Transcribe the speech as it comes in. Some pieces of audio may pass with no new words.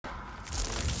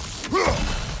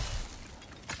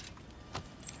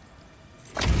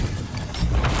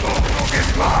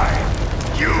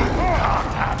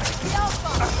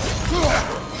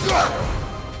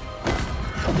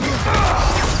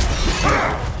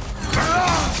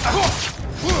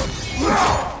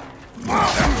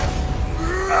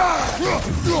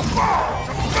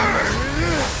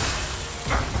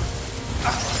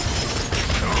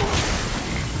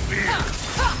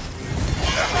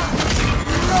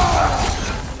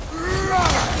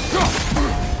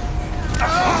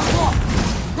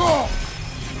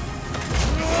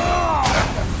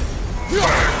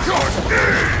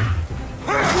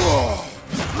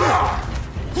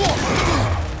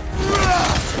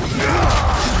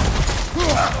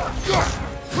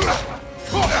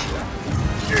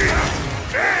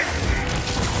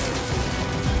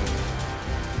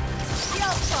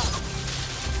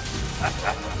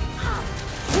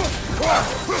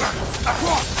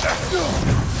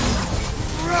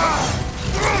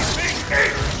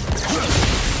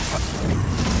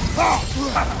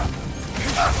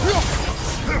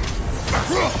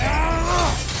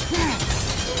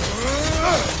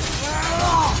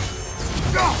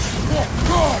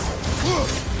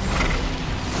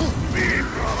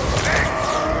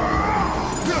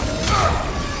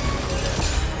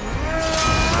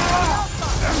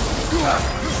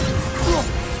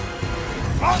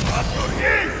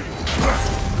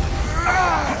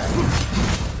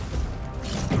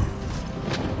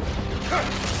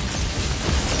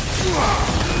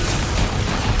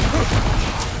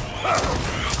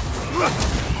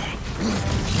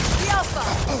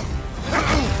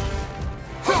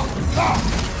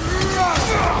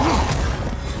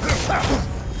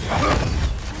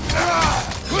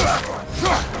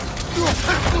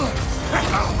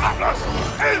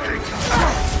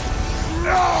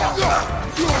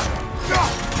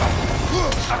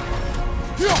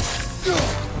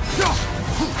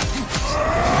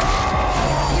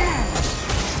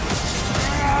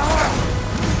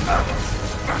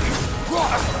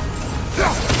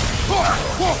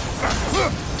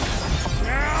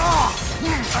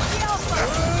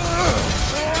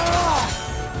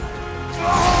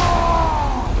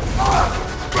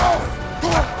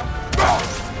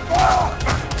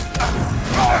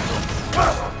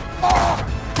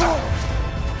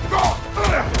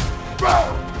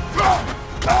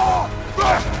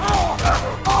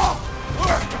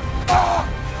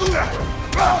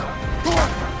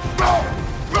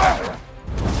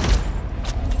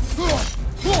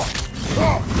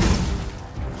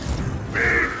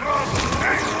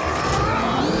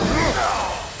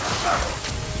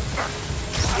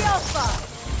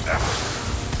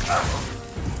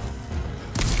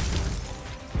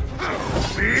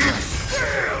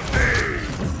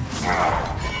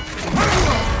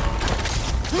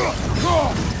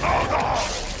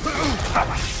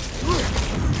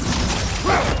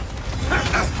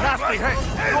Nasty hit!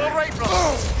 You all right, brother?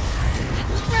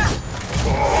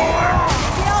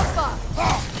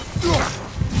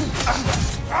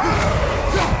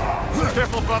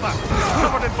 Careful, brother.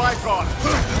 Covered in bicon.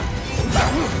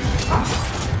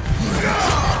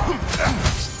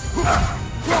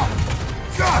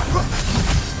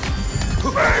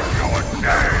 Make your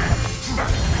name!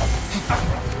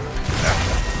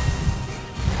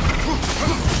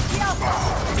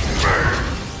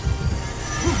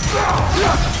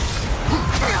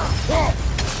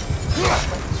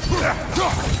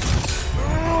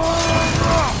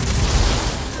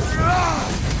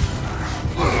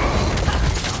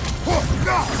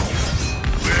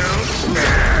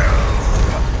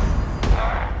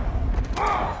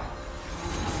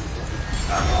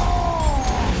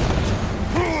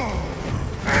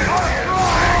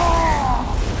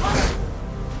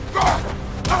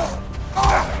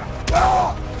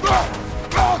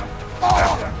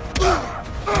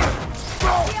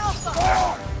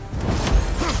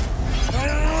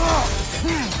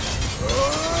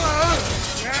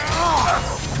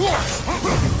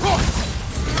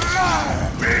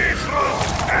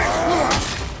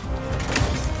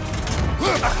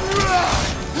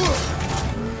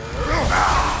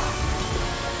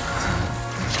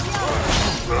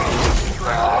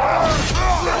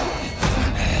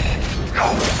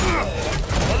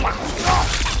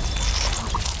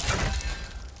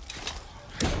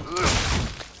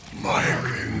 My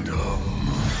kingdom.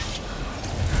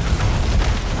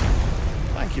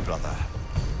 Thank you, brother.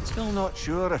 Still not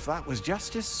sure if that was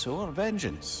justice or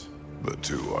vengeance. The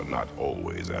two are not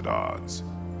always at odds.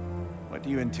 What do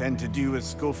you intend to do with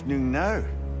Skofnung now?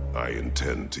 I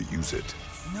intend to use it.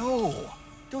 No!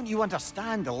 Don't you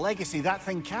understand the legacy that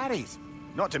thing carries?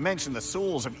 Not to mention the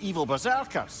souls of evil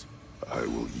berserkers. I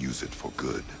will use it for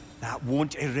good. That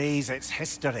won't erase its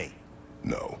history.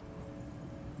 No.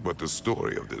 But the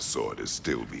story of this sword is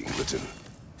still being written.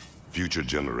 Future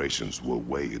generations will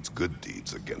weigh its good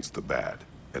deeds against the bad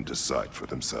and decide for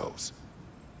themselves.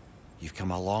 You've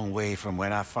come a long way from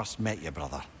when I first met you,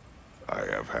 brother. I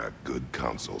have had good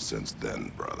counsel since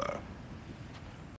then, brother.